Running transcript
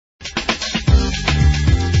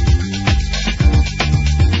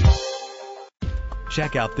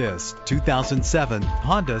Check out this 2007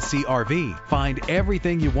 Honda CR-V. Find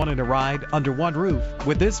everything you want in a ride under one roof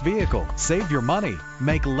with this vehicle. Save your money.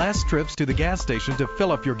 Make less trips to the gas station to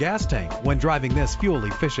fill up your gas tank when driving this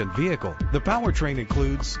fuel-efficient vehicle. The powertrain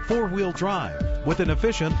includes four-wheel drive with an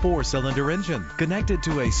efficient 4-cylinder engine connected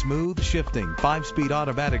to a smooth shifting 5-speed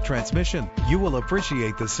automatic transmission. You will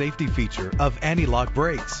appreciate the safety feature of anti-lock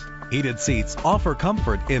brakes. Heated seats offer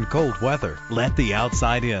comfort in cold weather. Let the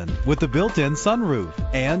outside in with the built-in sunroof.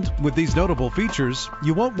 And with these notable features,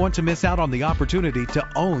 you won't want to miss out on the opportunity to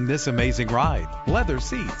own this amazing ride. Leather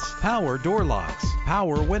seats, power door locks,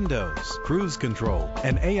 power windows, cruise control,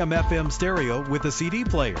 an AM/FM stereo with a CD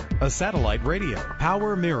player, a satellite radio,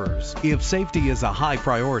 power mirrors. If safety is a high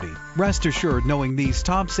priority, rest assured knowing these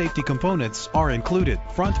top safety components are included: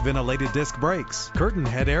 front ventilated disc brakes, curtain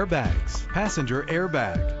head airbags, passenger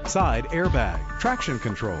airbag, side airbag, traction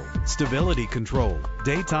control, stability control,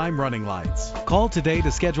 daytime running lights. Call today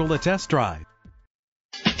to schedule a test drive.